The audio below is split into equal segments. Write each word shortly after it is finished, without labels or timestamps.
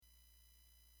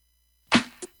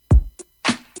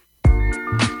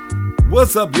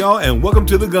What's up, y'all, and welcome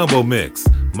to the Gumbo Mix.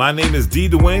 My name is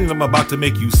Duane, and I'm about to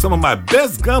make you some of my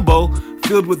best gumbo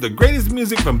filled with the greatest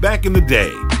music from back in the day.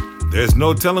 There's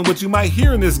no telling what you might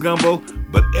hear in this gumbo,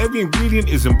 but every ingredient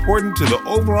is important to the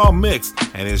overall mix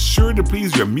and is sure to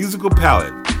please your musical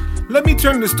palate. Let me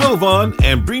turn the stove on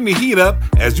and bring the heat up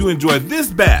as you enjoy this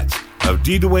batch of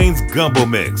Duane's Gumbo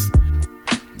Mix.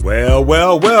 Well,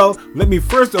 let me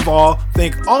first of all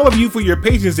thank all of you for your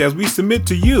patience as we submit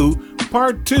to you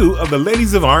part 2 of the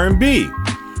Ladies of R&B.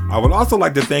 I would also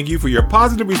like to thank you for your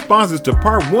positive responses to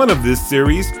part 1 of this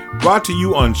series brought to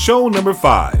you on show number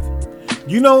 5.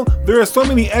 You know, there are so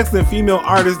many excellent female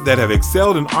artists that have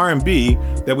excelled in R&B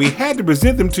that we had to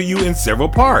present them to you in several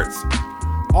parts.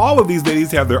 All of these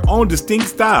ladies have their own distinct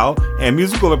style and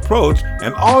musical approach,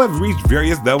 and all have reached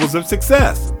various levels of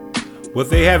success. What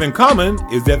they have in common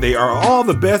is that they are all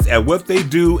the best at what they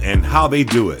do and how they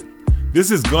do it. This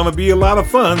is gonna be a lot of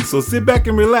fun, so sit back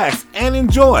and relax and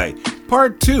enjoy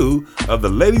part 2 of the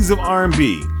Ladies of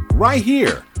R&B right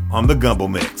here on the Gumbo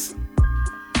Mix.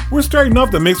 We're starting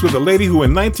off the mix with a lady who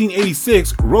in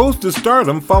 1986 rose to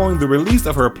stardom following the release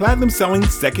of her platinum-selling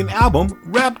second album,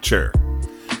 Rapture.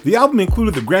 The album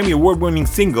included the Grammy Award-winning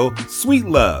single, Sweet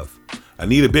Love.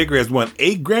 Anita Baker has won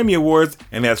 8 Grammy Awards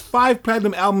and has 5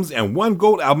 platinum albums and 1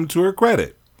 gold album to her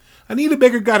credit. Anita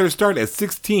Baker got her start at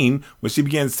 16 when she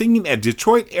began singing at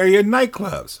Detroit area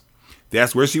nightclubs.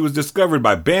 That's where she was discovered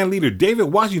by band leader David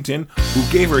Washington, who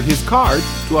gave her his card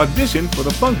to audition for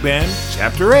the funk band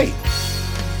Chapter 8.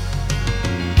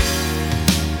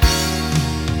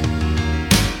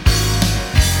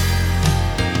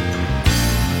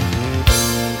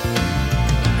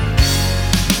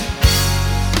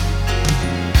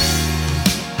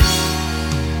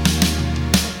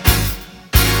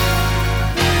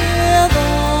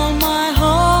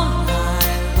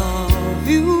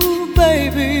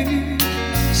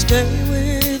 Stay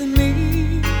with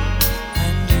me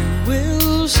and you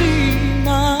will see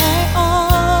my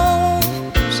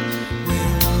arms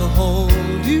will hold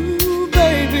you,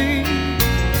 baby,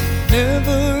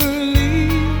 never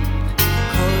leave,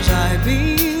 'cause I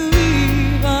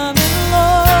believe I'm in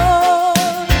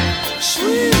love.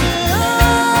 Sweet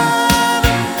love,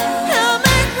 help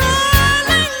me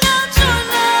crawling out your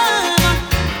love.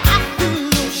 I feel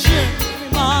no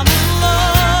shame, I'm in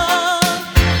love.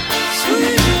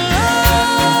 Sweet love.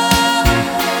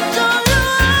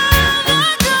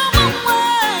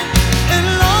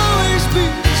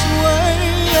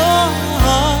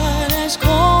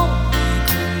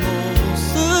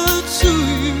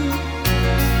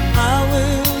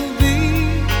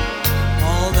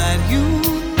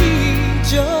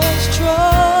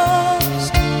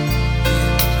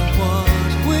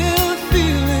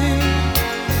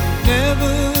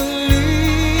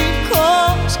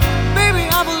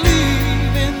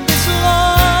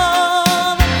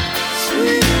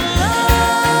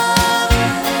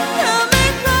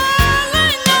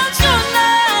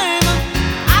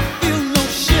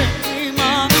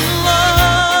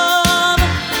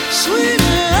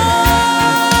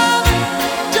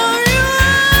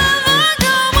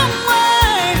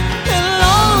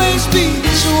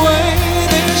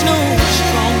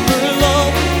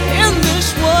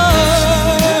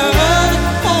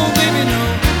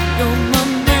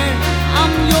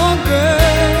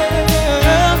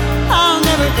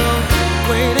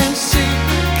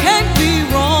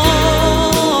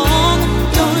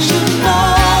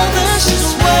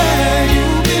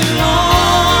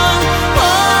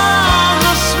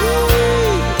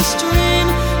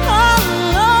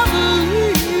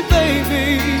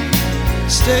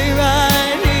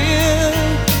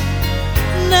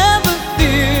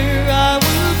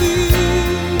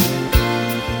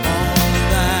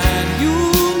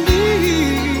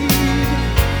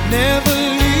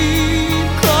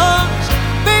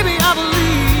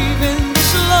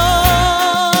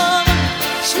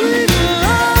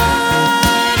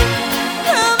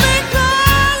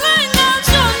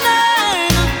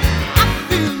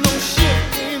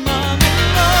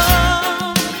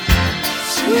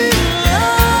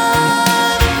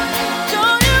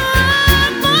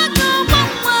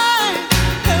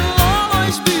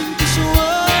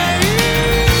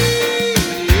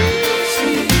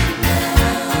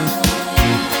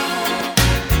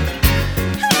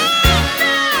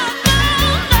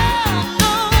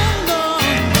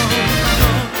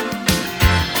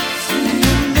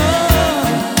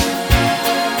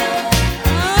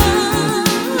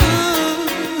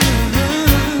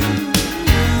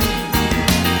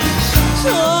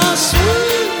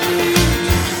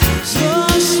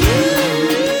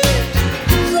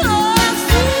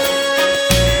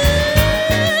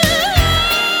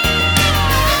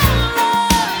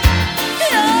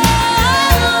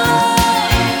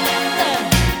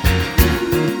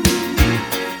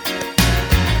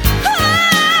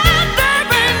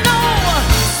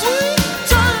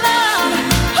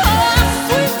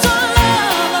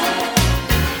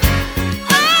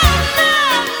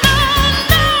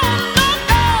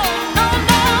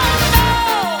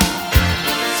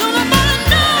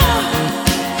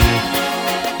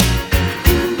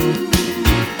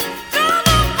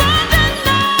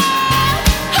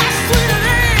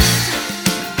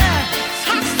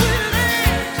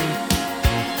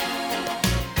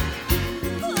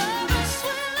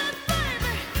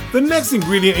 next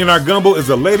ingredient in our gumbo is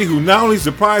a lady who not only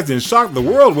surprised and shocked the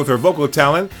world with her vocal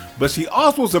talent, but she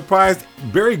also surprised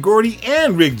Berry Gordy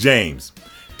and Rick James.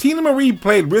 Tina Marie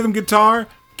played rhythm guitar,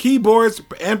 keyboards,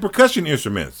 and percussion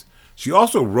instruments. She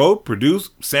also wrote,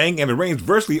 produced, sang, and arranged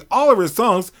virtually all of her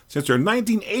songs since her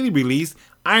 1980 release,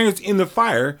 Irons in the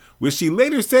Fire, which she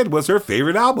later said was her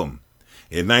favorite album.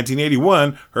 In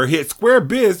 1981, her hit Square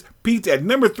Biz peaked at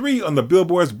number 3 on the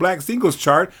Billboard's Black Singles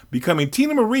chart, becoming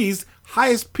Tina Marie's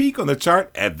highest peak on the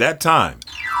chart at that time.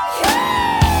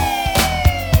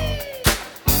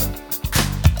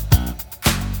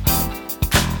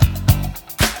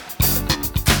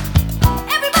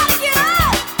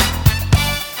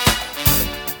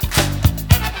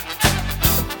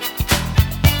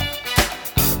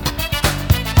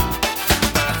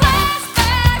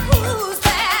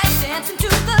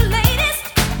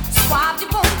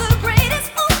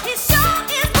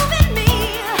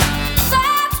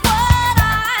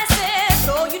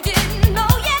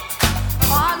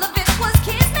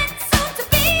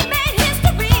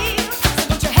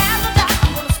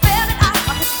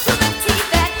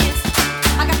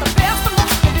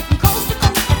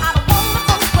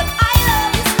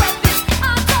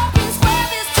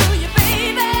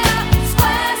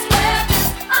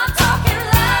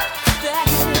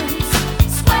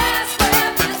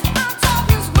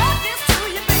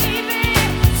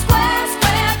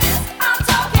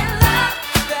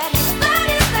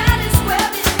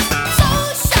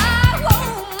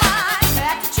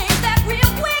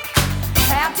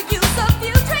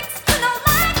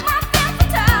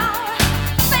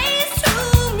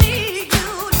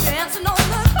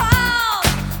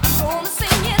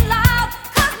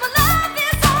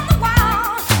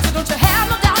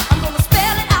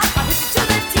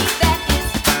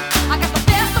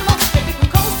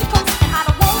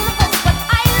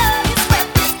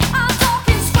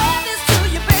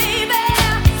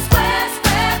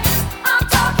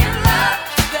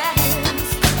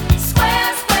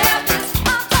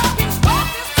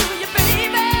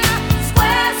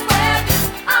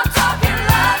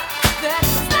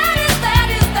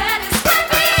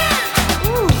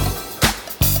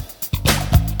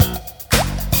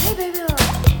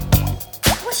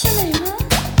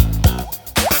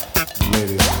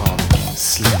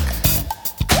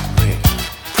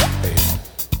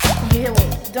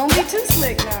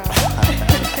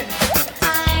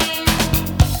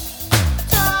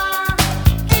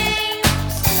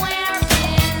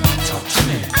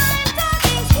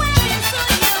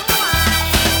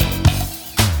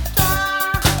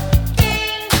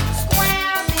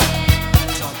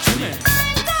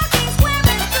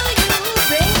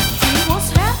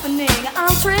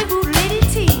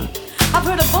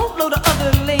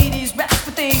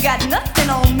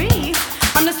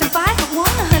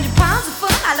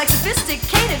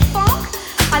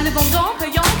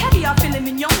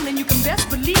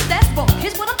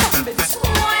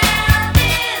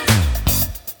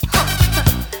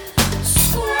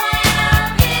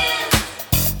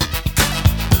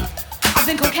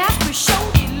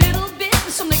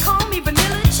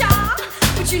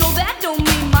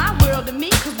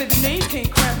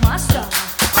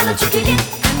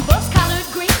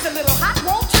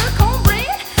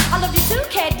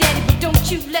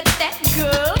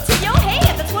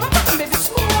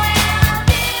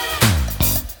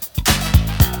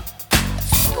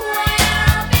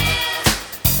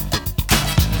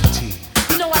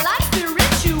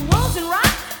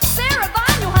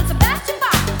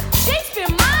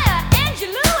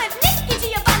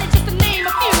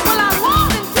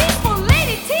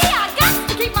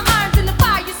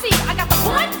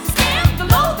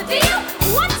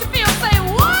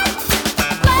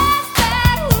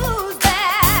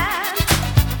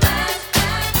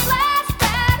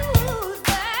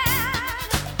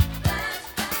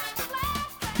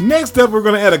 Next up, we're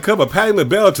going to add a cup of Patti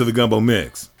LaBelle to the gumbo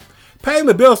mix. Patti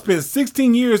LaBelle spent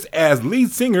 16 years as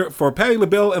lead singer for Patti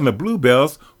LaBelle and the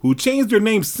Bluebells, who changed their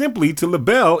name simply to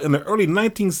LaBelle in the early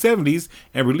 1970s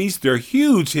and released their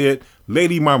huge hit,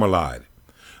 Lady Marmalade.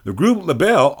 The group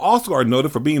LaBelle also are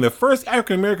noted for being the first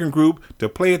African-American group to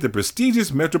play at the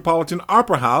prestigious Metropolitan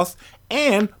Opera House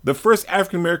and the first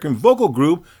African-American vocal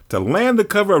group to land the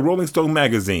cover of Rolling Stone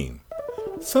magazine.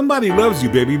 Somebody Loves You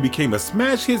Baby became a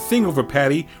smash hit single for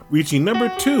Patti, reaching number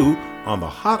 2 on the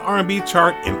Hot R&B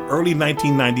chart in early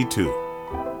 1992.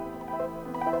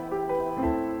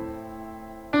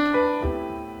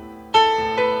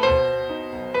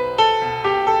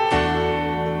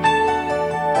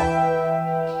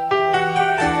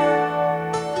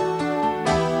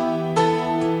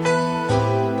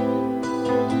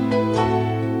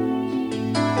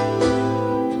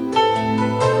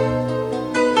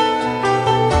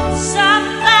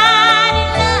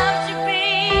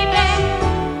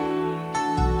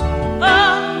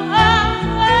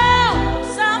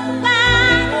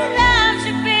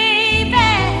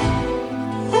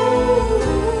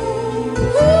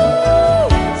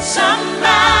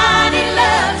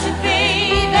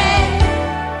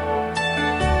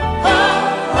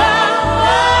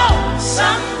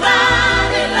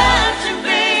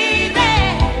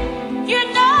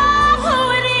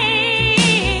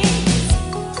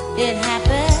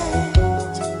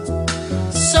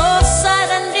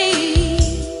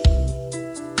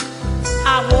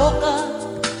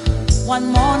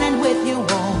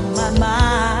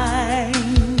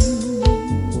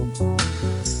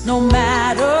 No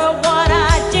matter what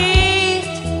I did,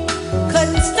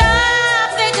 couldn't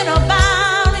stop thinking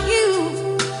about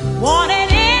you. Want an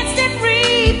instant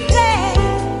replay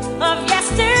of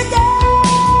yesterday.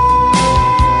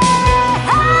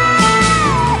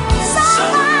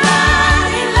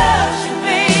 Somebody loves you,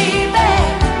 baby.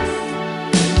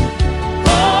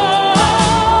 Oh,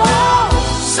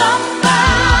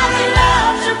 somebody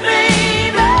loves you,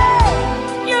 baby.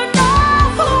 You know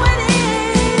who it is.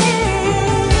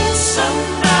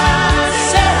 Somebody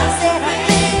says that I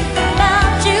think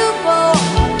about you, boy.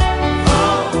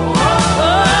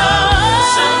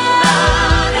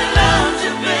 Somebody loves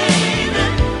you, baby.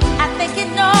 I think you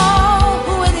know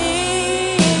who it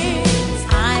is.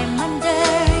 I'm under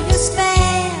your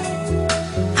spell.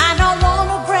 I don't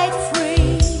wanna break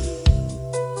free.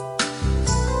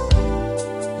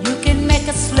 You can make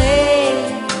a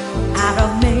slave out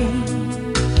of me.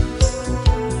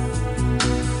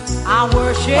 I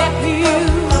worship you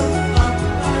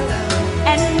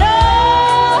and nobody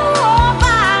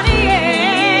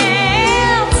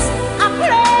else. I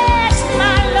pledge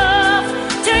my love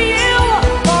to you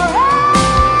forever.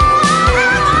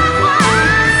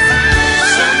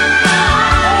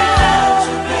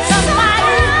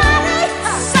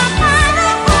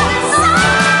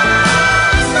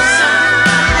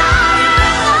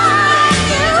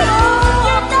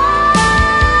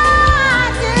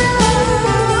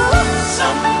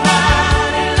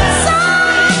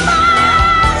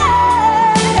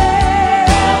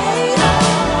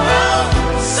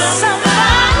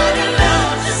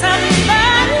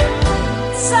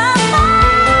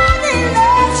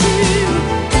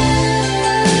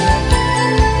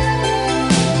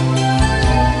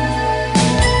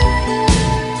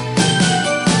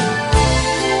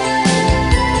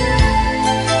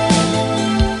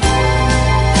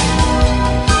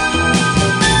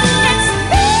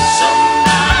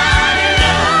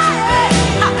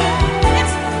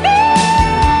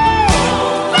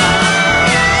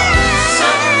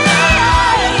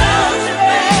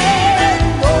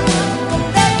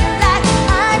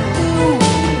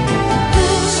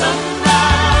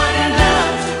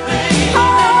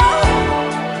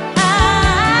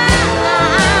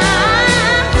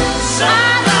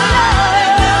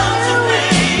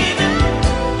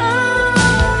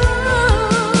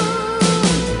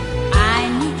 I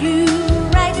need you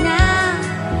right now,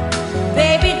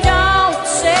 baby. Don't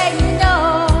say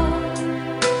no,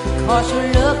 'cause you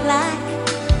look like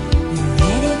you're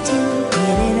ready to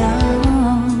get it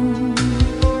on.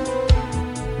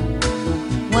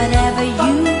 Whatever you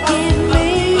give me,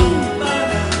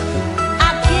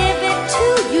 I'll give it to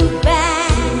you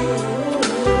back.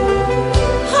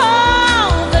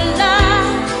 All the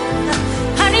love,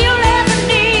 honey, you'll ever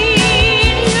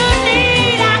need.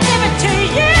 I'll give it to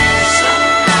you,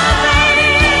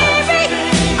 baby.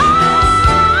 Oh,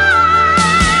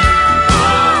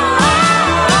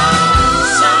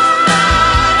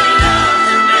 somebody loves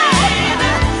you, baby.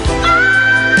 I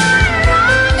love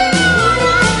you.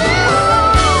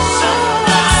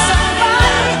 Somebody,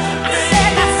 I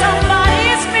said that somebody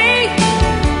is me.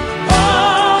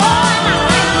 Oh,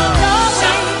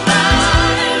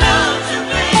 somebody loves you,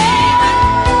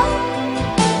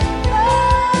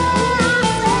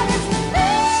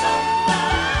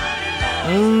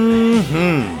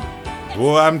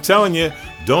 Boy, I'm telling you,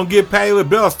 don't get Patti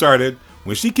LaBelle started.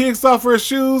 When she kicks off her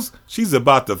shoes, she's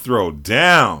about to throw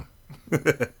down.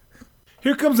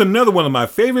 Here comes another one of my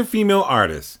favorite female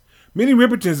artists. Minnie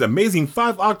Riperton's amazing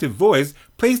 5-octave voice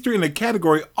placed her in a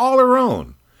category all her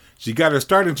own. She got her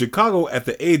start in Chicago at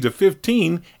the age of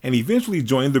 15 and eventually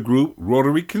joined the group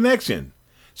Rotary Connection.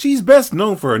 She's best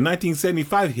known for her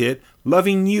 1975 hit,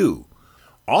 Loving You.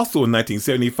 Also in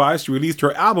 1975, she released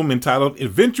her album entitled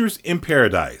Adventures in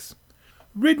Paradise.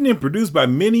 Written and produced by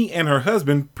Minnie and her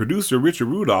husband, producer Richard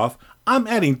Rudolph, I'm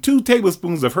adding 2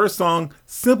 tablespoons of her song,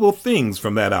 Simple Things,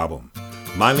 from that album.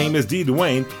 My name is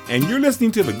Duane, and you're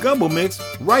listening to the Gumbo Mix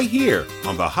right here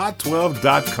on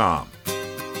thehot12.com.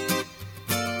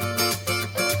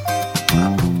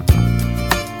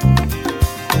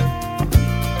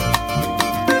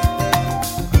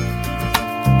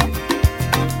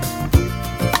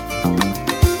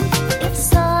 If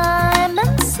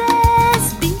Simon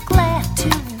says be glad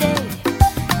today,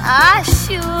 I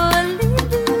surely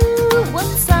do what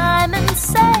Simon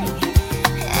say.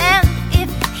 And if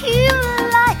you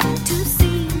like to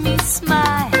see me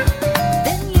smile,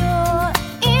 then you're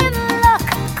in luck,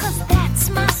 'cause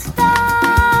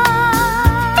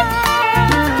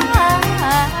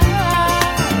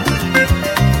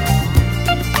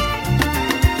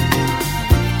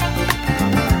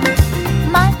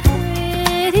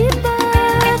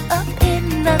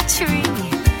tree.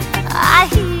 I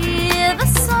hear the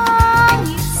song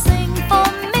you sing for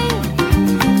me.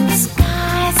 The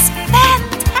sky's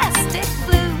fantastic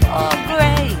blue or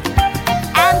gray,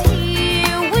 and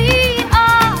here we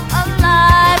are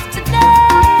alive today.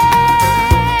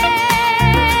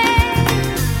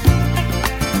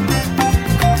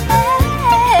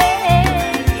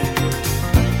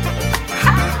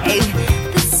 Hey,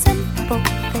 the simple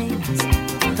things,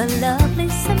 the lovely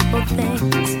simple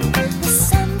things, the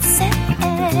sunset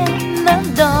and the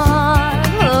dawn.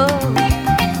 Oh,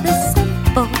 the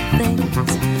simple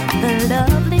things, the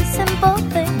lovely simple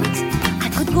things. I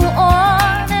could go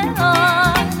on and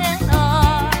on and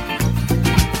on.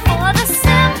 For the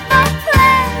simple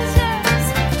pleasures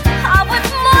are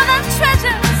worth more than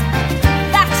treasures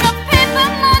that your paper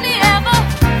money ever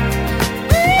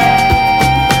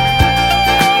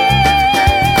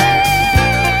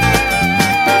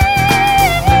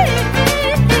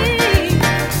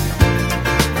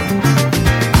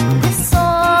This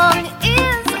song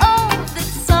is old,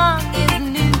 this song is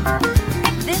new.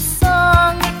 This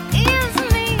song is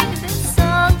me, this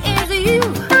song is you.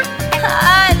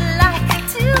 I like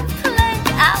to play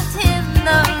out in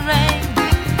the rain.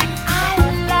 I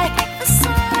like the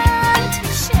sun to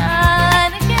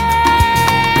shine again.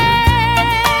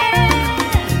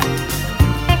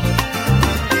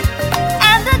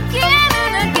 And again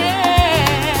and again.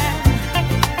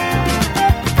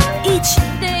 Each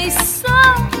day so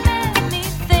many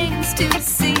things to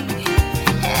see,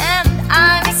 and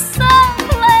I'm so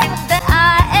glad that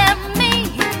I am me.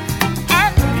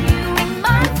 And you,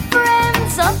 my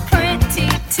friends, are pretty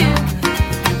too.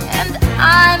 And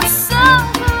I'm so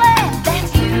glad that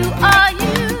you are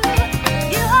you.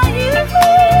 You are you.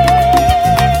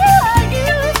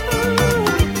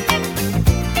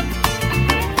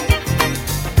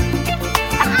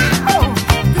 Oh,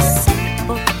 the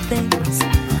simple things,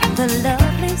 the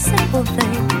lovely simple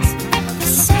things, the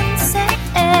sunset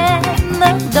and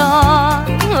the dawn.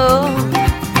 Oh,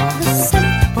 the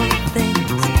simple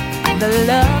things, the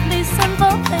lovely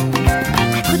simple things.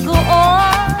 I could go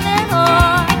on and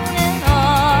on and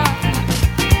on.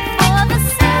 For the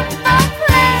simple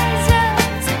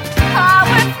pleasures are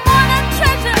worth more than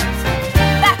treasures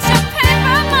that your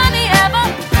paper money ever.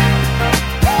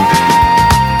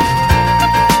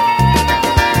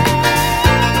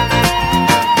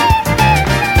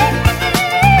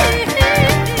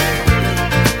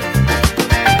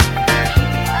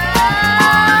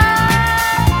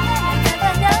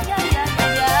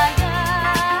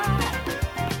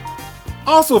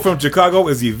 Also from Chicago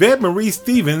is Yvette Marie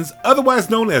Stevens, otherwise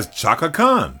known as Chaka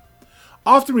Khan.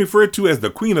 Often referred to as the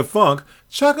Queen of Funk,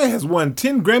 Chaka has won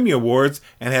 10 Grammy Awards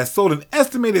and has sold an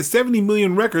estimated 70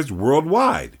 million records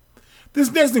worldwide.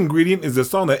 This next ingredient is a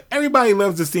song that everybody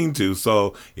loves to sing to,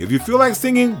 so if you feel like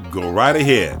singing, go right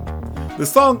ahead. The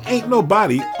song Ain't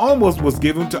Nobody almost was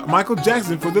given to Michael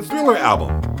Jackson for the Thriller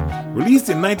album. Released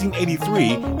in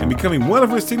 1983 and becoming one of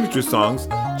her signature songs,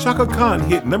 Chaka Khan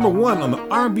hit number 1 on the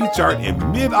R&B chart in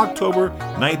mid-October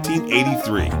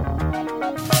 1983.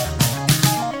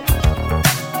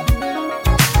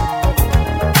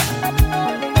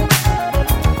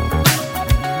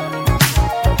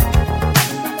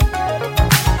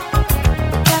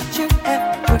 Captured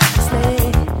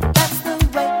effortlessly, that's the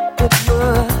way it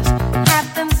was.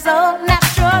 Happened so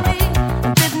naturally,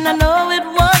 didn't I know it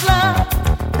was love?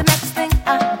 The next thing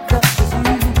I got was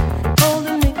you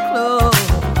holding me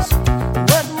close.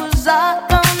 What was I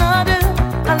gonna do?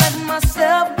 I let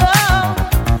myself go.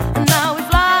 And now we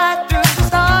fly through the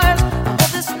stars. I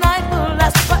hope this night will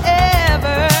last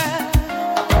forever.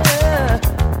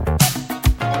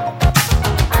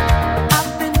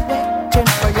 I've been waiting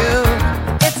for you.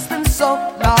 It's been so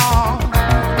long.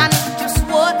 I knew just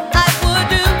what I would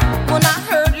do.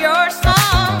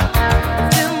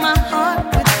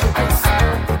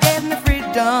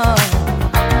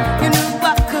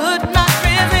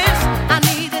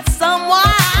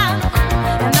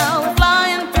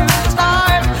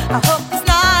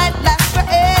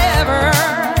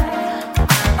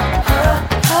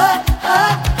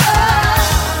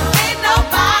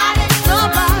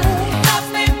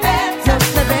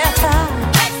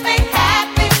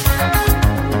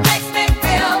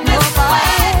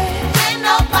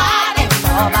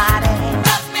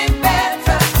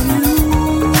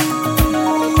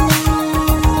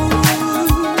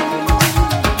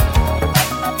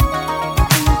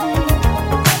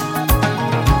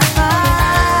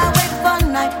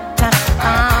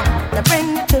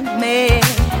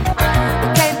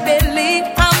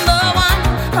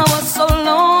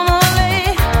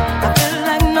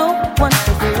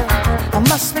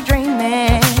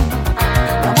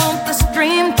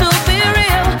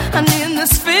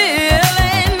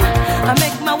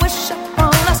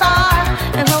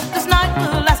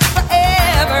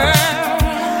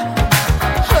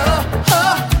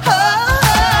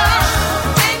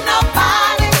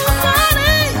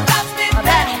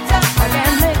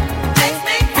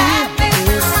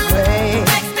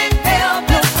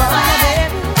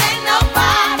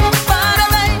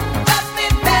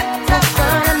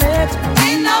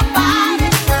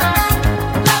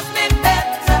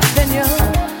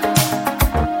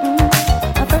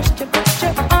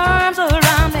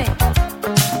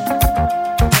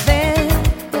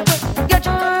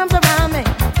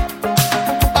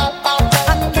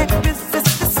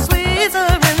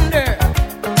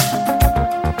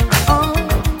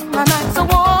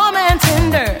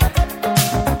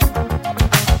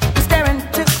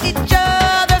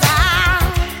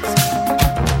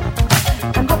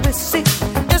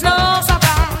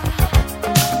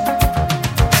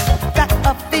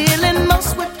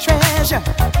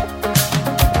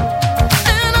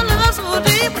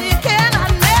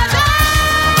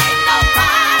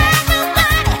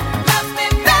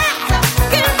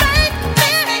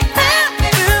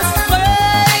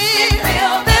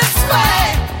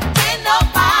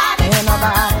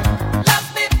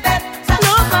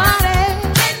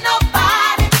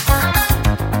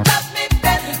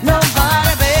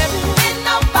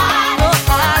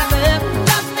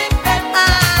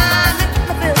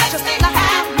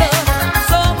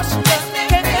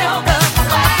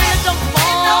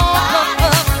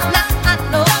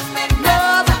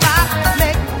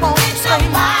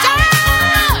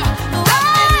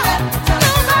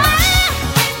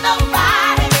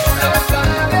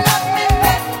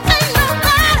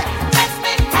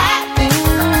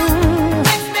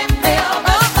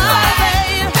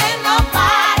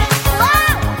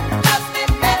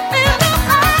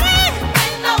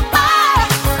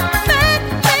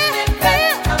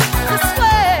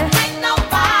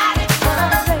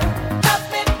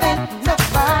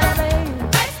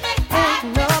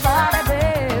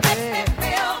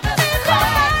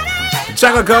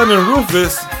 Chaka Khan and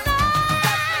Rufus,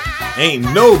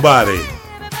 Ain't Nobody.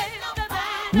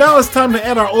 Now it's time to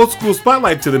add our old school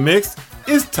spotlight to the mix.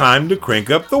 It's time to crank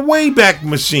up the Wayback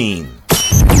Machine.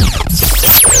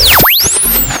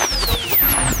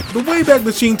 The Wayback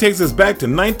Machine takes us back to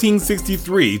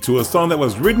 1963 to a song that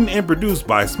was written and produced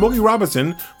by Smokey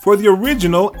Robinson for the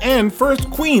original and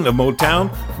first queen of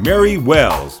Motown, Mary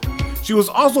Wells. She was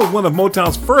also one of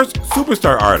Motown's first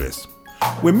superstar artists.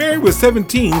 When Mary was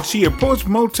 17, she approached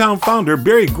Motown founder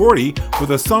Berry Gordy with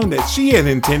a song that she had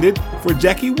intended for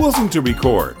Jackie Wilson to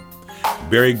record.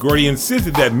 Berry Gordy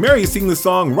insisted that Mary sing the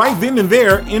song right then and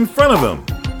there in front of him.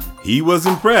 He was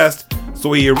impressed,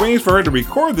 so he arranged for her to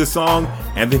record the song,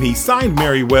 and then he signed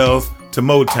Mary Wells to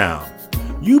Motown.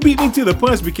 You Beat Me to the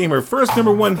Punch became her first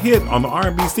 #1 hit on the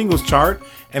R&B singles chart,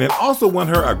 and it also won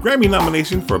her a Grammy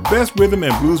nomination for Best Rhythm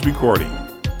and Blues Recording.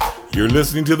 You're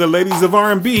listening to the Ladies of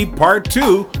R&B Part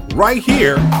 2 right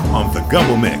here on the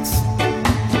Gumbo Mix.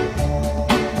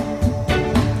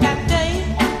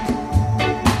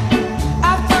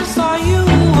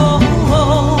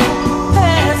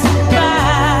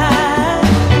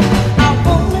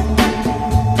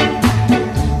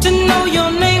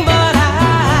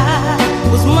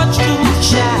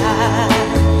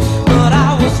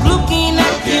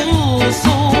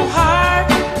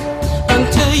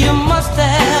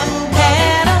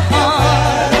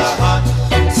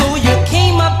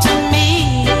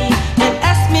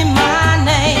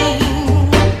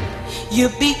 You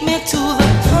beat me to the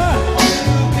punch.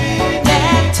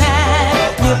 That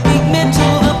time you beat me to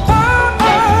the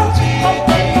punch.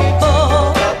 Oh,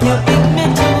 you beat me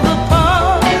to the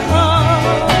punch.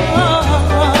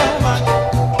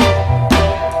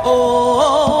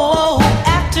 Oh,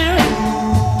 after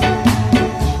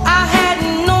I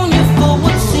hadn't known you for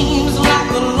what seems like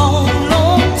a long,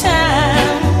 long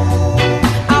time,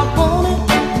 I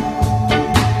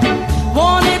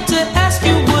wanted to ask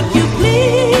you, would you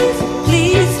please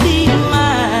be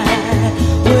mine?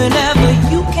 Whenever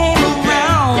you came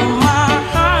around, my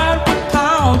heart would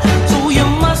pound. So you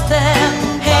must have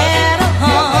had a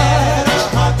hunch.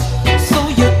 So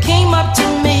you came up to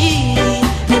me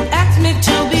and asked me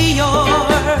to be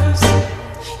yours.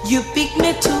 You beat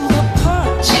me to the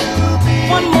punch.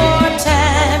 One more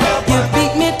time. You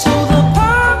beat me to the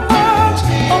punch.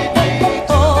 Oh, oh, oh,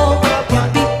 oh. You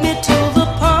beat me to the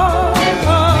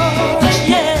punch.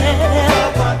 Yeah.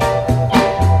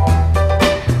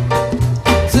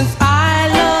 Since I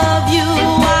love you,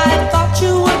 I thought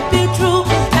you would be true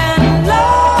and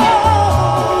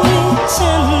love me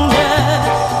tender.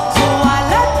 So I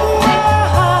let my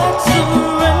heart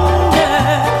surrender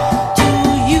to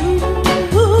you.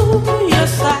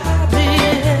 Yes, I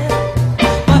did.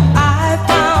 But I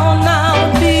found out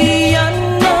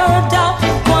beyond a doubt,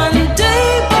 one day,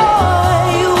 boy,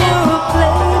 you were a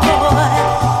playboy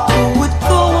who would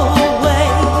go away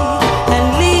and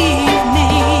leave me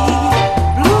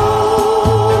blue.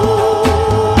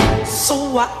 So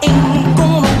I ain't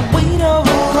gonna wait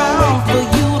around for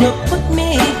you to put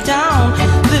me down.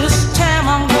 This time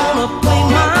I'm gonna play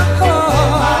my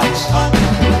hunch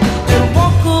and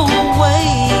walk away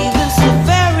this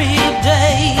very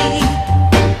day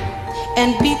and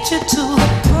beat you to the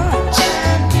punch.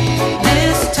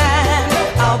 This time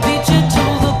I'll beat you to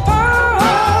the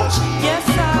punch. Yes,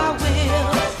 I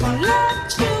will let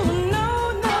you know.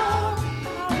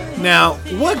 No. Now,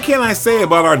 what can I say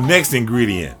about our next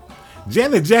ingredient?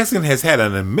 Janet Jackson has had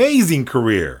an amazing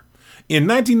career. In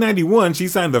 1991, she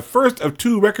signed the first of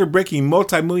 2 record-breaking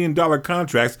multi-million-dollar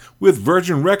contracts with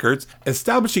Virgin Records,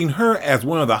 establishing her as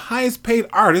one of the highest-paid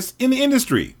artists in the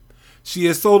industry. She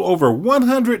has sold over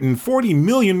 140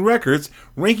 million records,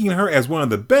 ranking her as one of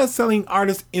the best-selling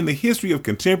artists in the history of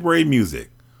contemporary music.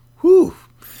 Whew!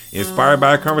 Inspired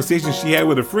by a conversation she had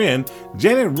with a friend,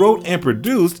 Janet wrote and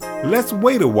produced Let's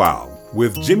Wait a While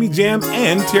with Jimmy Jam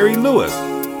and Terry Lewis.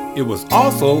 It was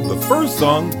also the first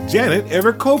song Janet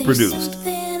ever co-produced. There's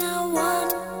something I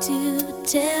want to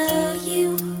tell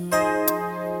you.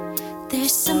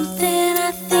 There's something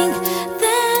I think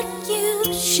that you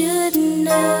should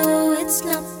know. It's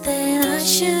not that I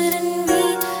shouldn't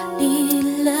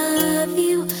really love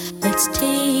you. Let's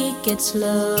take it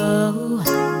slow.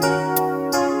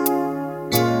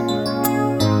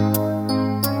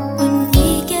 When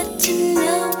we get to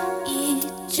know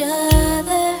each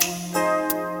other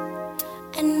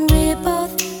and we're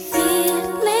both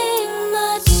feeling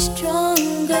much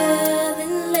stronger,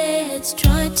 then let's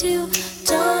try to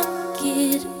talk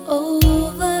it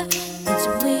over. Let's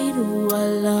wait a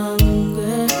while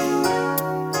longer.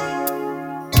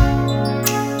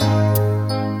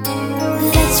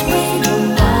 Let's wait a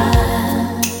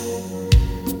while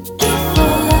before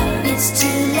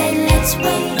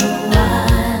wait a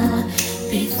while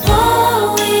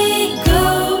before we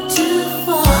go too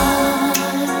far.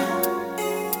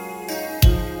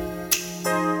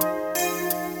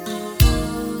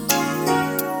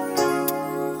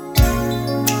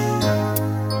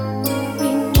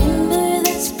 Remember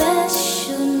that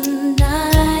special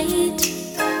night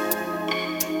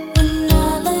when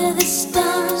all of the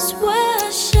stars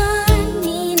were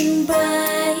shining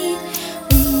bright.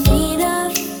 We made our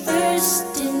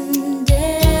first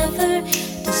endeavor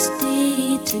to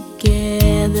stay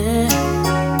together.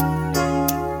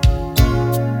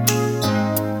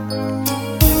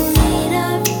 We made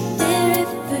our very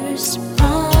first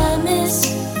promise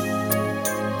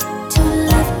to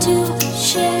love, to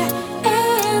share,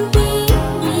 and be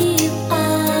real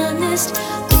honest.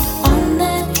 But on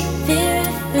that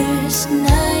very first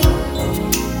night,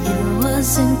 it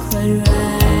wasn't quite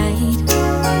right.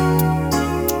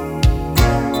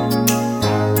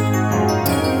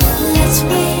 Let's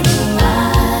wait a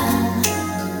while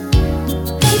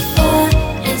before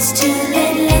it's too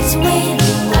late. Let's wait a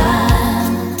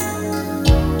while.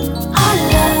 Our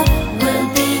love will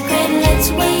be great. Let's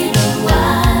wait a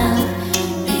while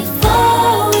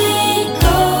before we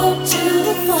go too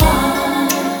far.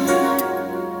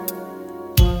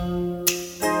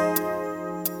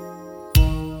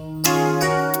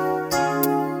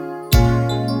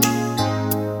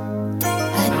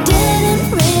 I didn't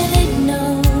really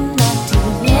know not to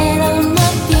let all my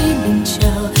feelings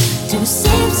show, to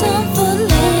save some for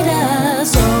later,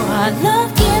 so our love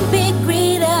can be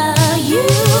greater. You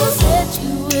said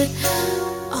you would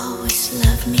always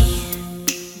love me.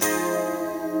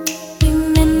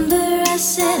 Remember I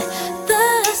said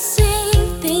the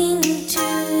same thing to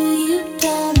you.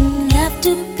 Don't have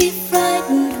to be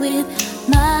frightened with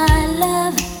my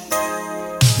love,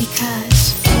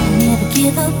 because I'll never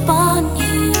give up on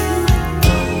you.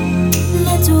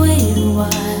 Let's wait a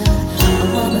while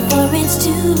before it's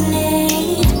too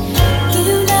late. You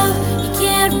know you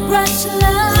can't rush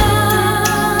love.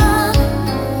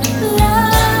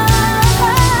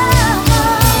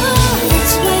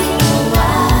 Let's wait a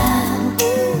while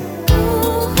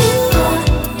before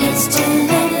it's too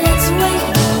late. Let's wait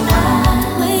a while.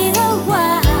 Wait a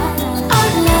while. Our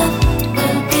love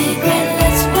will be great.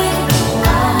 Let's wait a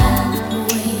while.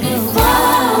 Wait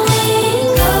before we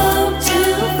go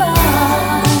too far.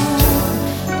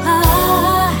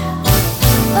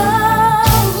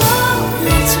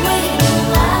 Let's wait a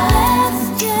while. Let's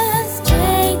just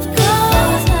take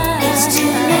our time. It's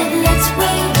too late. Let's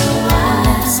wait a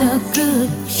while. So good.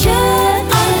 Should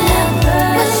I never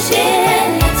share?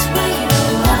 Let's wait a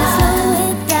while. Slow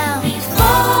it down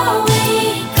before we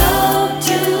go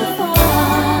too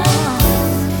far.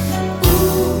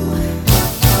 Ooh.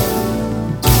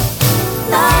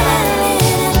 La la la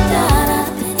da da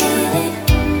da da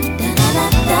da da da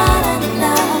da la la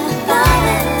la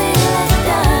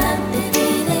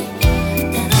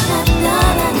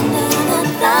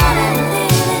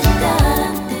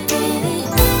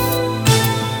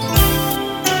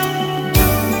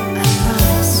I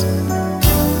promise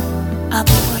I'll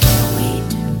be worth the wait.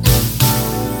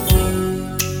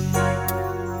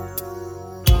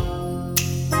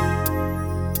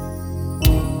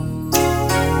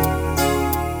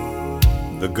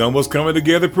 The gumbo's coming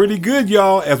together pretty good,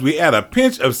 y'all, as we add a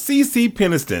pinch of CeCe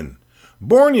Peniston.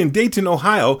 Born in Dayton,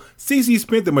 Ohio, CeCe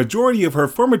spent the majority of her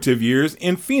formative years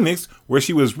in Phoenix, where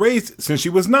she was raised since she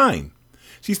was 9.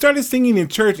 She started singing in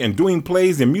church and doing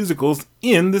plays and musicals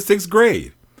in the 6th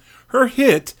grade. Her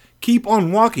hit, Keep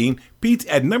On Walking, peaked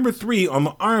at number 3 on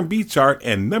the R&B chart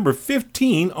and number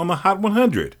 15 on the Hot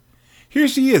 100. Here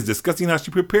she is discussing how she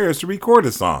prepares to record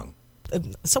a song.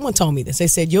 Someone told me this. They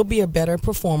said you'll be a better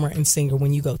performer and singer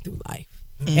when you go through life.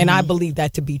 And I believe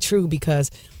that to be true, because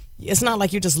it's not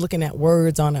like you're just looking at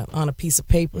words on a piece of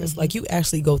paper. It's like you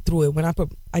actually go through it. When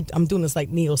I'm doing this like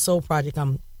Neo Soul project,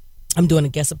 I'm doing a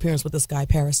guest appearance with this guy,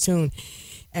 Paris Tune.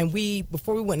 And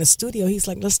before we went in the studio, he's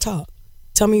like, let's talk.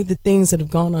 Tell me the things that have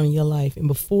gone on in your life. And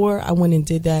before I went and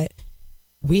did that,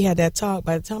 we had that talk.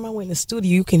 By the time I went in the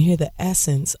studio, you can hear the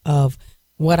essence of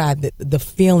what the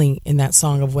feeling in that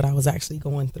song of what I was actually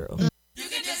going through. You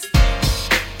can just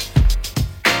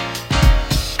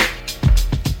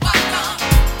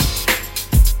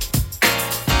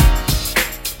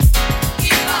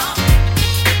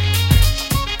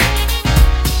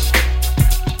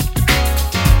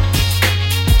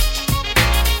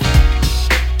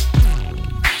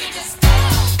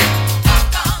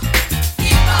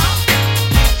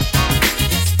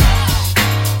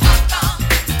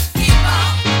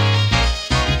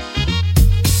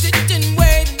Sit and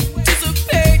wait,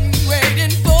 anticipate.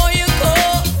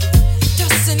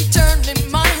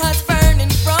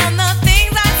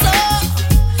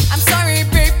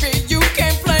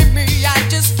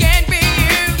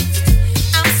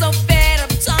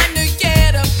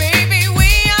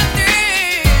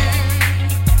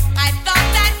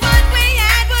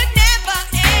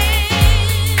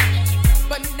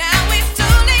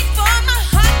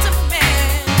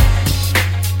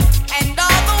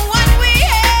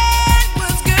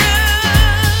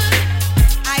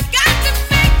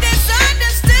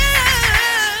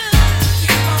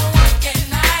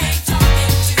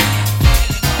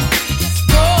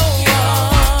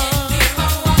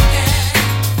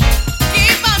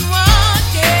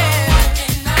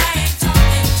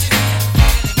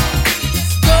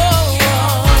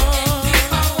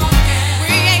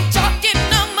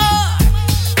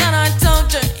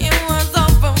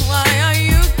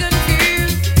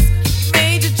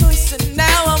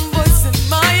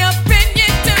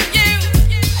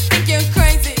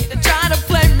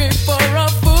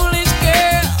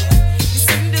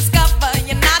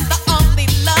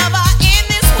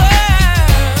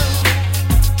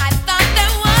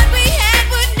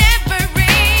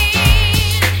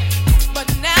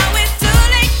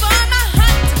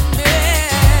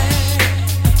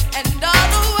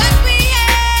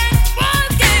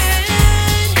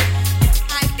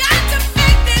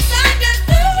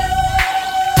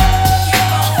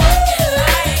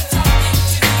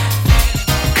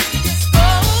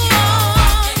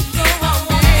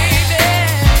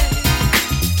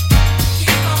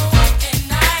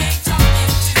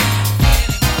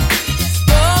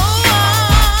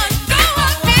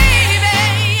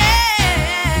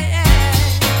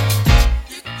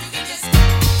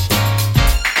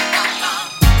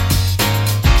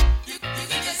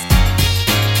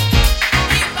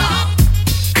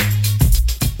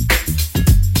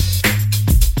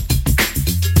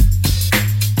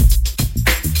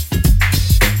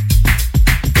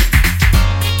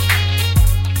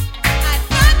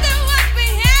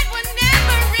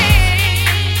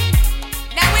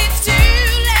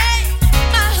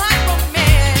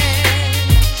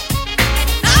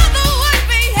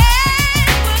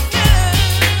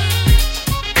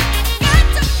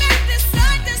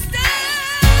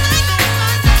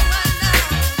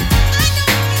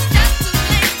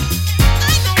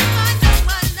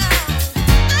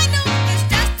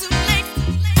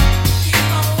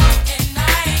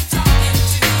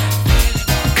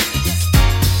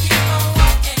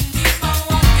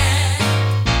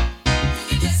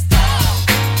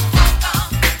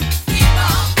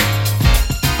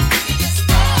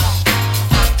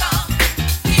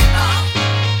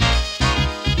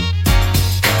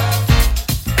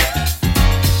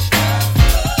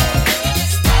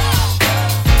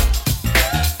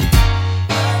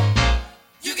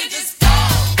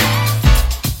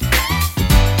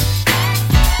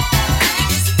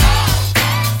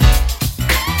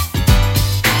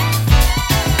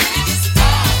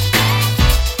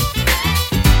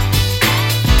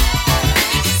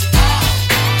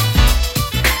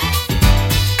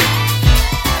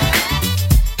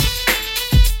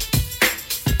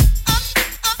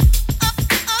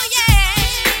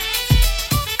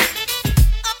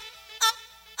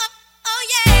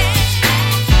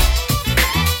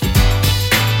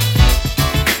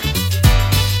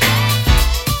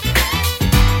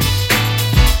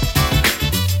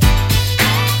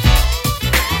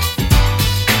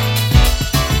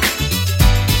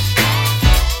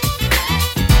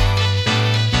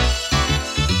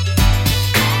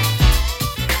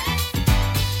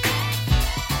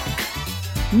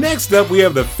 Next up, we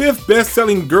have the 5th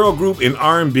best-selling girl group in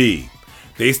R&B.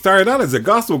 They started out as a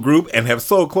gospel group and have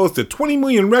sold close to 20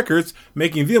 million records,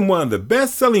 making them one of the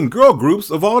best-selling girl groups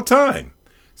of all time.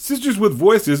 Sisters with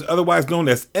Voices, otherwise known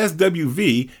as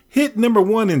SWV, hit number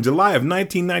 1 in July of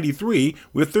 1993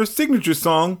 with their signature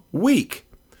song, Weak.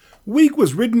 Weak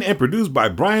was written and produced by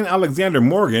Brian Alexander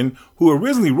Morgan, who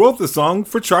originally wrote the song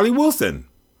for Charlie Wilson.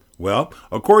 Well,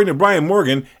 according to Brian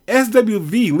Morgan,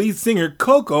 SWV lead singer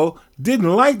Coco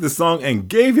didn't like the song and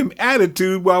gave him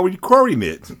attitude while recording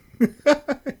it.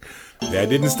 That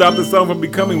didn't stop the song from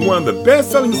becoming one of the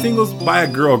best-selling singles by a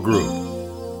girl group.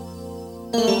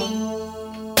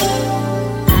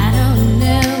 I don't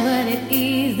know what it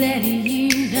is that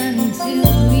you've done to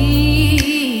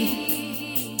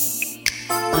me,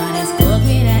 but it's caused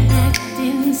me to act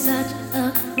in such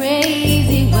a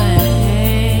crazy way.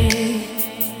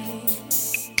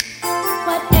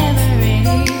 Whatever it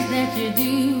is that you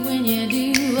do when you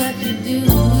do what you're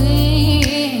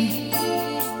doing,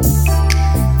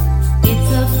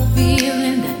 it's a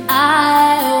feeling that I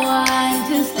want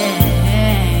to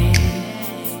stay.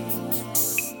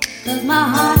 'Cause my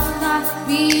heart starts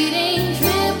beating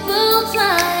triple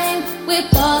time with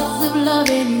thoughts of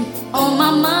loving you on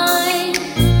my mind.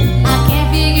 I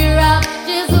can't figure out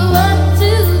just what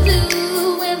to do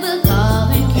when the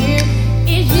calling cure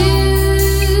is you.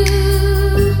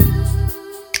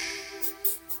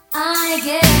 I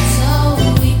get so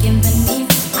weak in the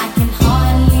knees, I can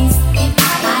hardly speak.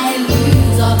 I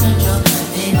lose all control.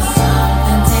 Then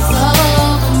something takes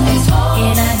over me.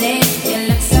 In a day, you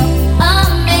look so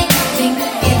amazing.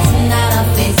 It's not a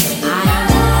face. I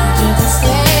want you to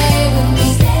stay with me.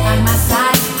 By my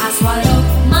side, I swallow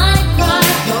my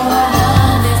pride. Your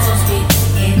love is so sweet,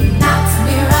 it knocks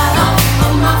me right off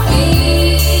of my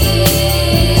feet.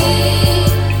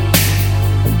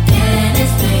 Can't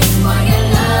explain why your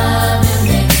love is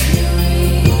makes me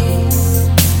weak.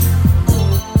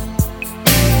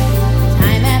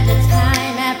 Time after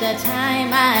time,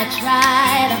 I try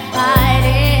to fight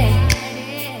it.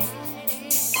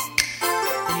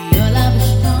 But your love is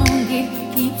strong, it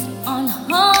keeps on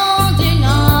holding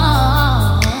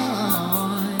on.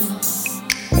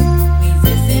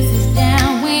 Resistance is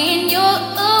down when you're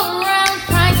around,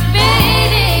 price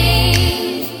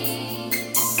fading.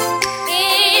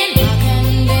 In my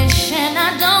condition, I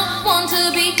don't want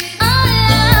to be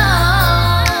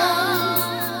alone.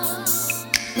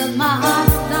 'Cause my heart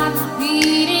starts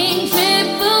beating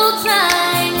triple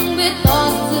time with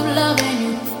thoughts of loving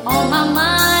you on my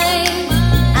mind.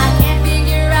 I can't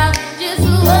figure out just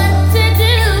what to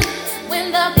do when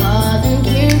the causing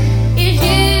cure is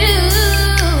you.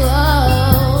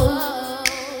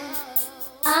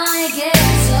 I get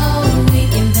so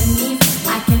weak in the knees, I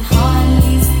can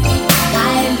hardly speak. I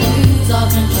lose all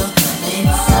control. Then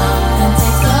something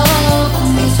takes over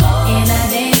me. In a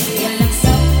day, you look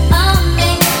so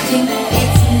amazing.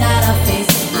 It's not a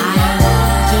face. I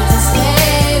want you to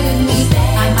stay with me.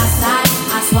 By my side,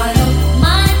 I swallow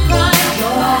my pride.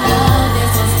 Your love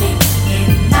is so sweet, it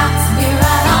knocks me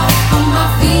right off of my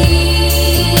feet.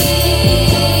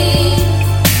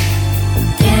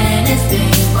 Can't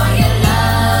explain why your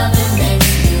love is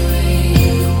makes me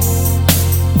weak.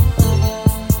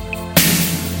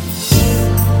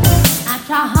 I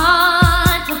try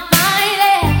hard to fight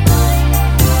it.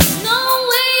 No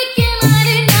way can I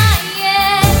deny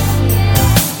it.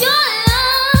 Your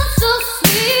love so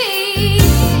sweet,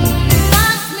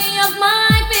 knocks me off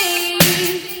my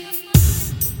feet.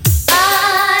 I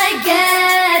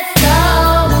get so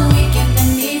weak in the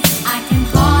knees, I can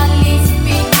hardly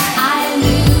speak. I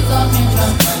lose all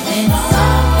control. Then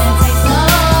something takes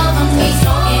over me.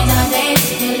 In a day,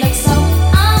 you look so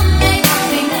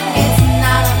amazing. It's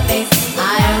not a face. I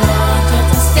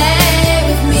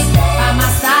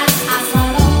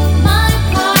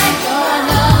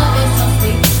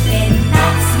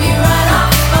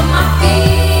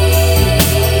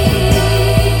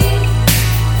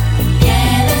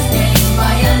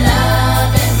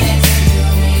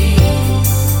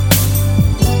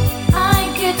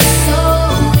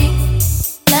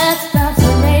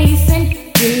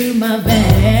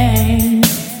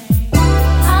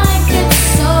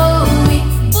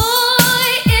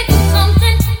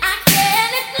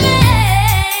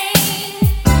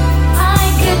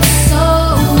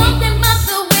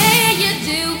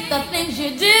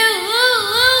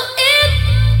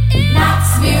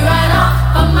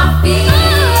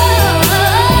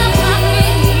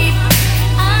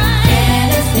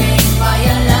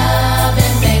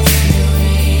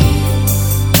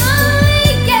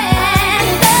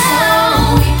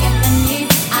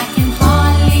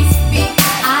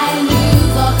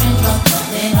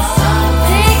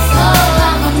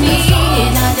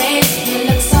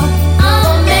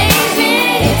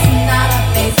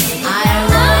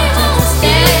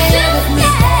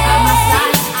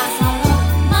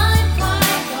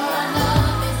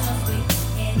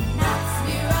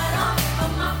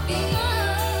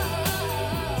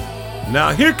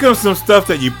Now here comes some stuff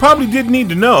that you probably didn't need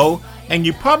to know, and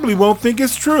you probably won't think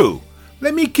it's true.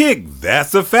 Let me kick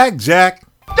That's a Fact, Jack.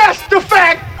 That's the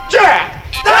fact, Jack!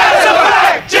 That's a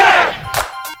fact, Jack!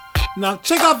 Now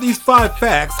check out these 5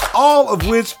 facts, all of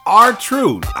which are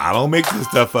true. I don't make this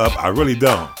stuff up, I really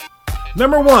don't.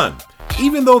 Number 1,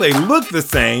 even though they look the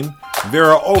same, there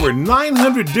are over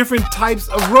 900 different types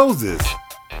of roses.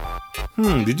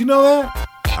 Did you know that?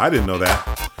 I didn't know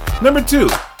that. Number 2,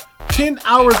 10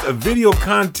 hours of video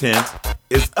content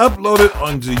is uploaded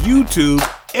onto YouTube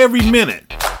every minute.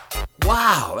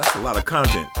 Wow, that's a lot of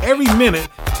content. Every minute,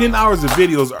 10 hours of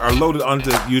videos are loaded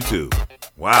onto YouTube.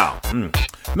 Wow.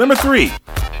 Number 3,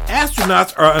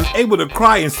 astronauts are unable to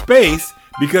cry in space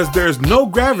because there's no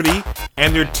gravity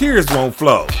and their tears won't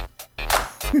flow.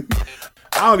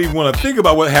 I don't even want to think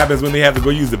about what happens when they have to go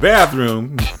use the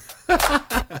bathroom.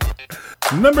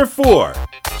 Number 4,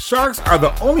 sharks are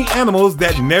the only animals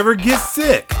that never get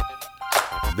sick.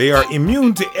 They are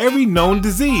immune to every known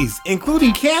disease,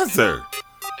 including cancer.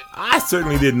 I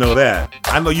certainly didn't know that.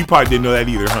 I know you probably didn't know that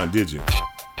either, huh? Did you?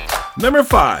 Number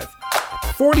 5,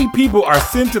 40 people are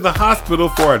sent to the hospital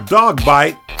for a dog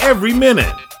bite every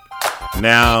minute.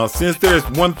 Now, since there's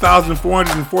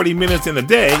 1,440 minutes in a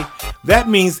day, that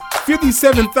means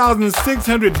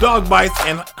 57,600 dog bites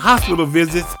and hospital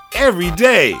visits every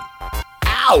day.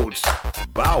 Ouch!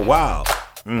 Bow wow.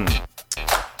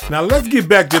 Now let's get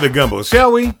back to the Gumbo,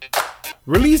 shall we?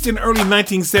 Released in early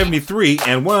 1973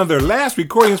 and one of their last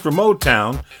recordings for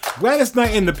Motown, Gladys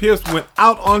Knight and the Pips went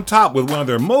out on top with one of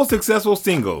their most successful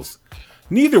singles.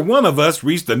 Neither one of us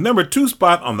reached the number 2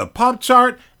 spot on the pop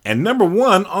chart and number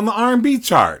 1 on the R&B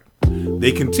chart.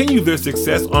 They continued their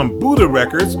success on Buddha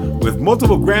Records with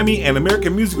multiple Grammy and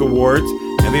American Music Awards,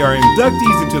 and they are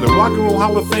inductees into the Rock and Roll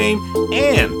Hall of Fame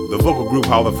and the Vocal Group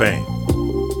Hall of Fame.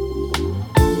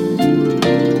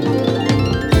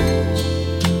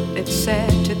 It's sad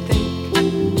to think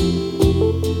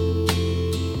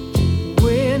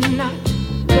we're not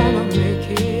gonna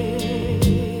make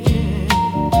it,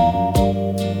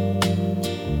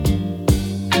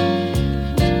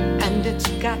 and it's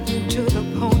gotten to the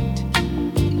point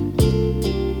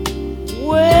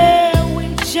where we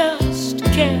just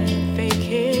can't fake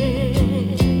it.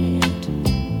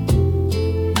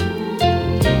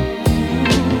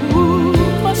 Ooh,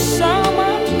 for some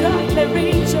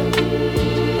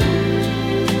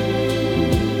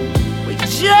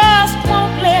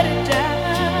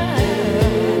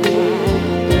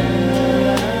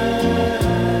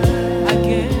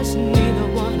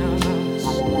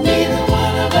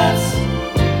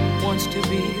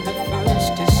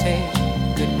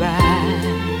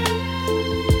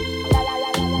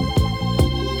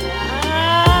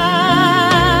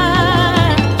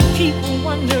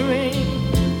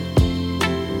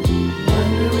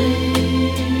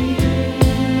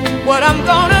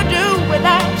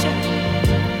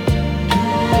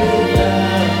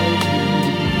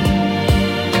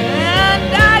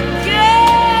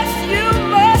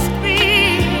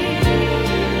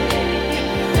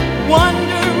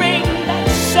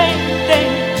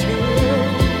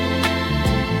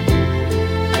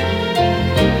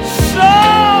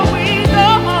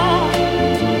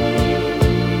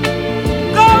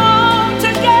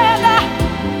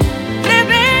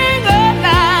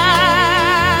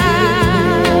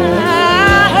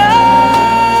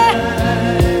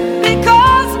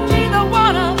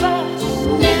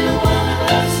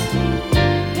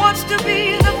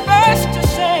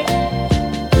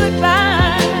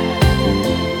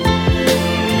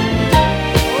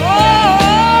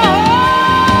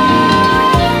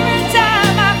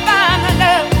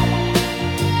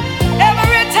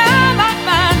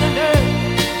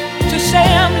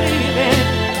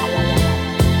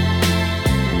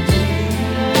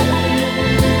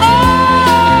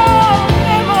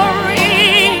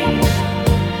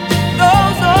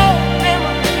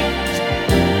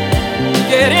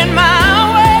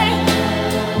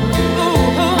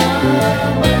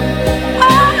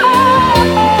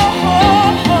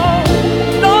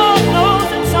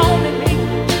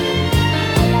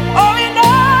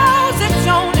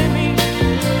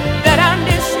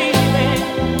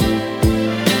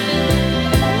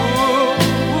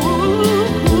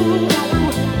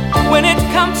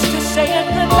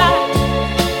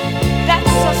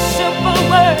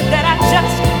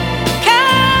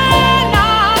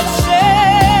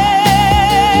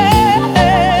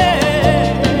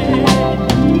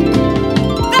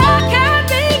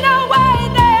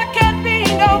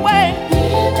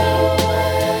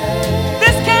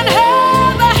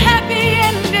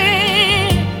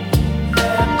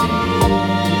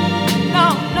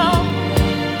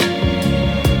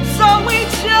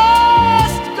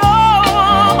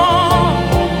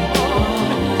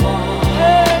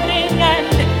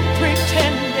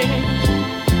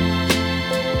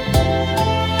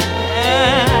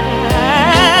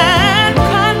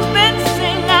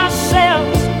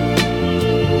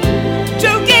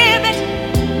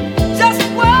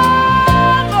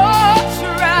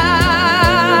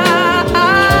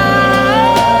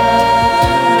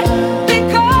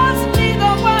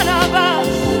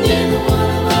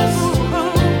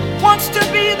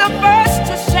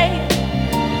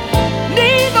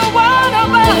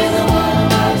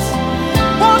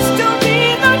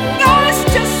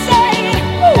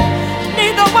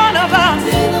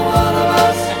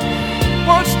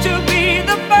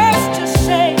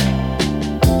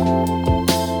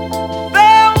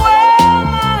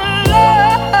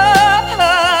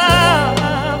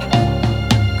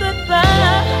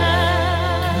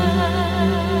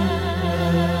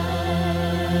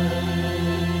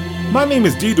My name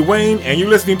is Duane, and you're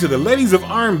listening to the Ladies of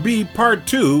R&B Part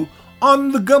 2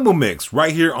 on the Gumbo Mix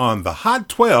right here on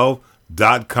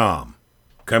thehot12.com.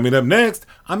 Coming up next,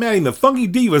 I'm adding the Funky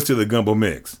Divas to the Gumbo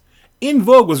Mix. In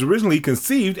Vogue was originally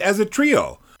conceived as a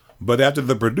trio, but after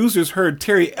the producers heard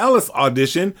Terry Ellis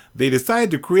audition, they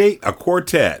decided to create a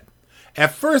quartet.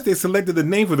 At first, they selected the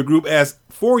name for the group as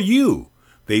For You.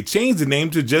 They changed the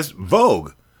name to just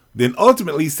Vogue, then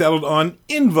ultimately settled on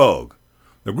In Vogue.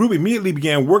 The group immediately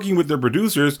began working with their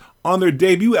producers on their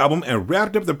debut album and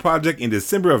wrapped up the project in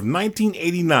December of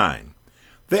 1989.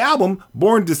 The album,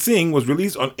 Born to Sing, was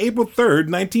released on April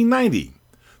 3rd, 1990.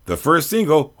 The first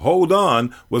single, Hold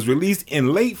On, was released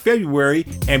in late February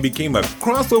and became a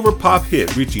crossover pop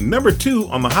hit, reaching number 2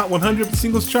 on the Hot 100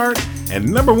 singles chart and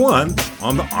number 1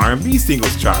 on the R&B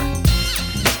singles chart.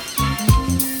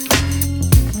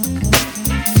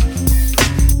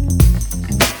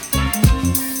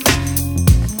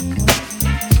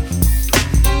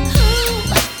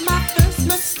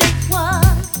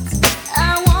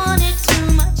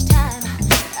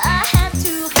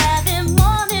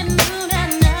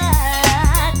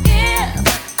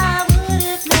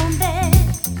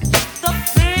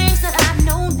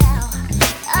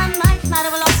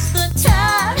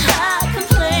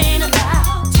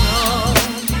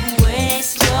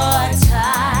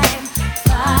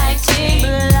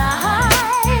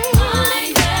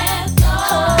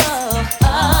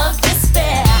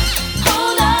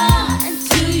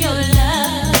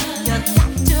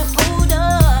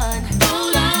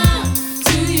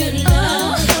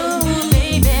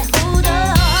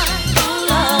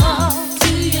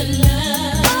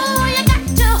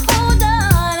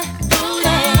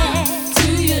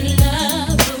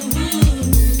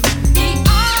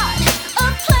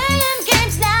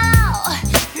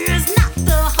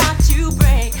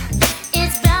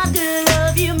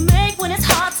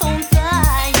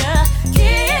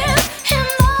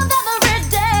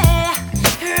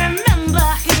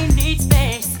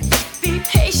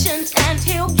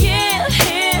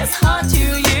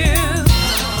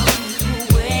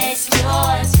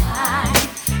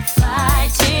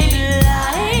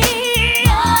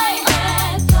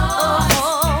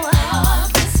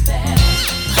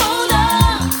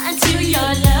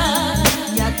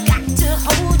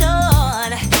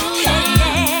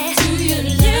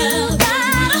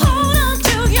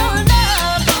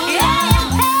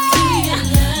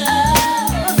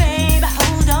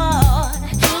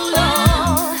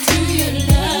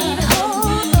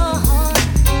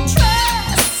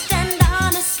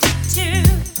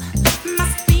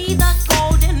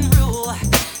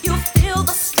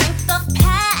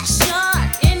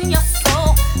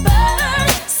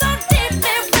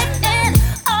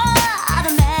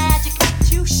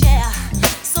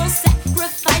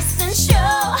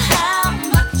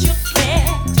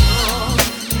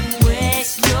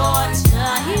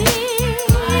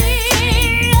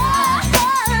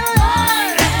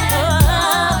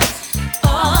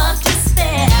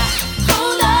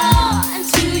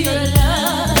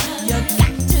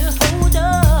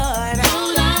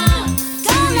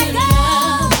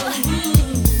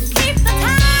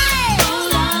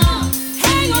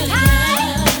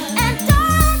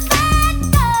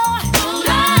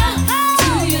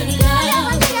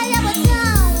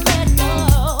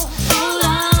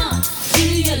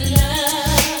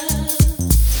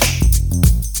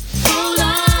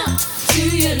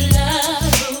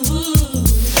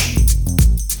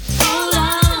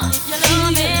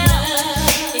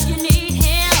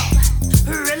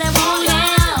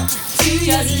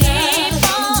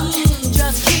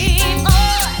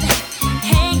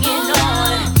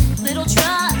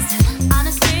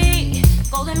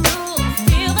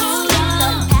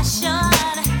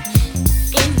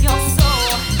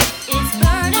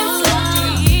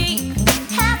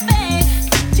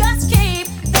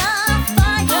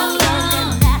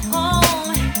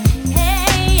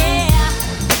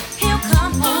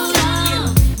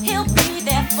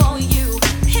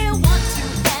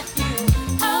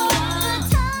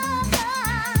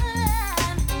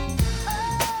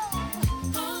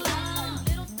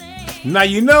 Now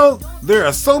you know, there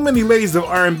are so many ladies of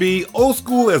R&B, old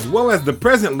school as well as the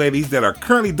present ladies that are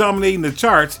currently dominating the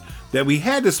charts that we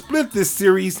had to split this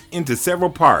series into several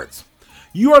parts.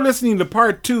 You are listening to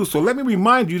part 2, so let me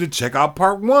remind you to check out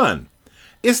part 1.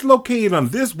 It's located on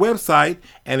this website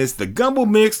and it's the Gumbo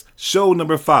Mix show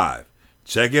number 5.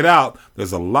 Check it out.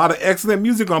 There's a lot of excellent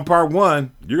music on part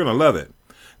 1. You're going to love it.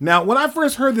 Now, when I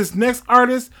first heard this next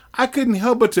artist, I couldn't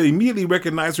help but to immediately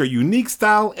recognize her unique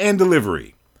style and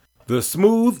delivery. The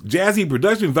smooth, jazzy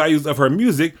production values of her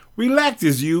music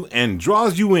relaxes you and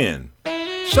draws you in.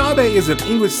 Sade is an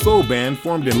English soul band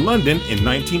formed in London in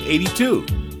 1982.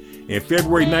 In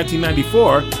February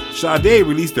 1994, Sade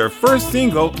released their first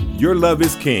single, Your Love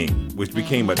Is King, which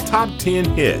became a top 10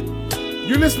 hit.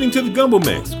 You're listening to the Gumbo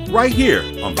Mix right here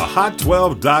on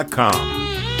thehot12.com.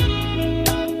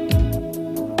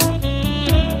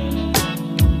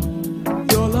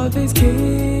 Your love is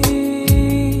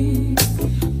king,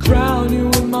 crown you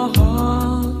with my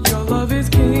heart. Your love is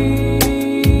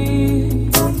king,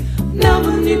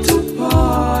 never need to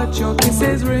part. Your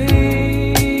kisses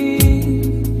ring,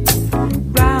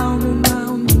 round and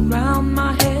round and round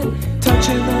my head,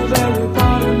 touching the very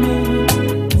part of me.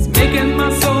 It's making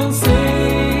my soul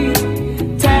sing,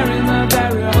 tearing the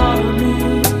very heart of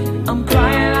me. I'm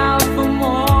crying out for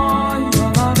more.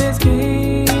 Your love is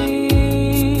king,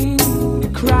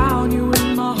 crown you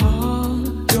in my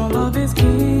heart. Your love is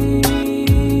king,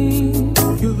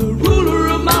 you're the ruler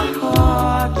of my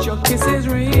heart. Your kisses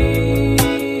ring,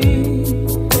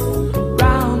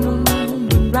 round and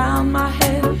round and round my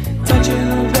head, touching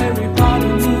the very part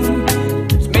of me.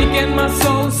 It's making my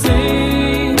soul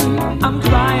sing, I'm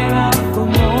crying out for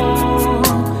more.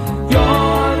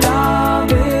 Your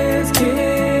love is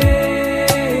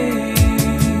king,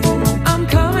 I'm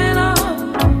coming up,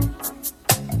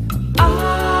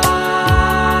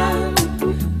 I'm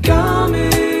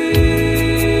coming.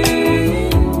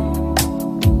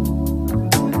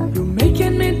 You're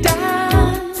making me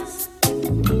dance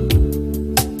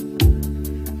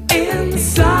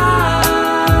inside.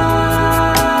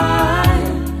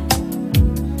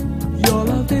 Your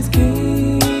love is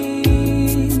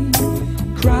king,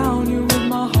 crown you with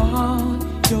my heart.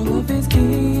 Your love is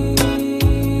king,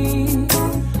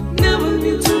 never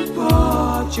need to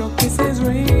part. Your kisses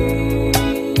ring,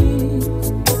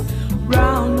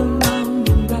 round and round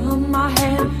and round my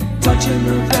head, touching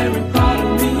the very part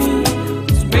of me.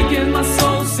 It's making my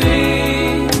soul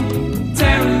sing,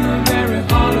 tearing the very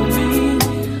heart of me.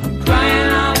 I'm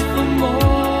crying out for more.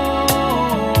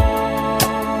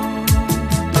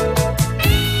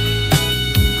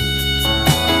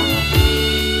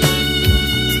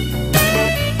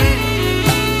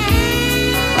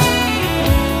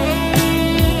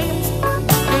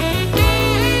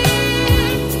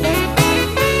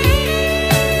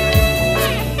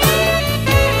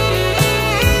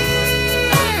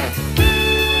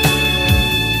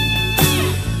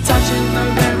 Touching the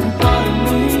very part of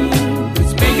me,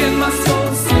 it's making my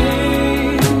soul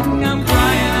sing. I'm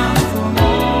crying out for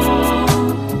more.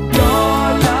 Your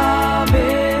love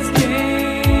is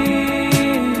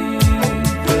king.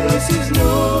 This is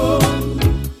no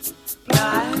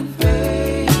blind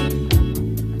faith.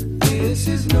 This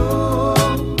is no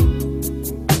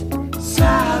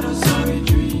sad or sorry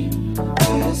dream.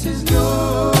 This is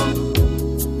no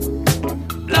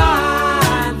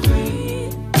blind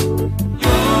faith.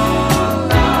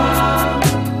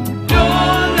 Your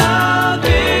love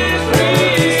is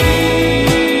real.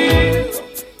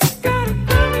 Gotta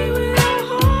fill me with your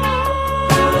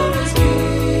heart. Your love is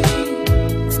king,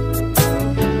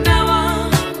 never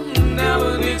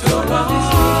need to part.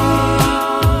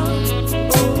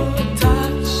 Oh,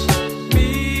 touch me.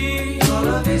 Your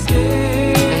love is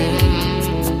king,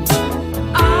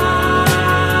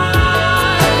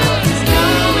 it's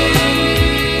coming.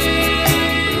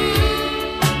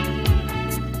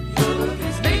 Your love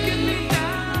is making me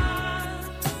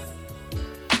dance.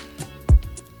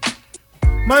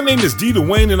 My name is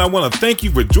Duane, and I want to thank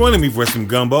you for joining me for some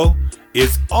gumbo.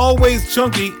 It's always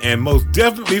chunky and most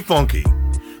definitely funky.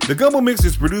 The Gumbo Mix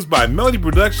is produced by Melody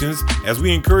Productions as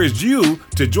we encourage you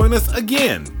to join us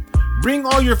again. Bring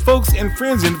all your folks and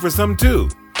friends in for some too.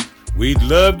 We'd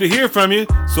love to hear from you,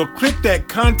 so click that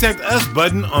Contact Us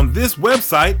button on this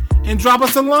website and drop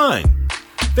us a line.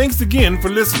 Thanks again for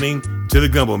listening to the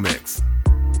Gumbo Mix.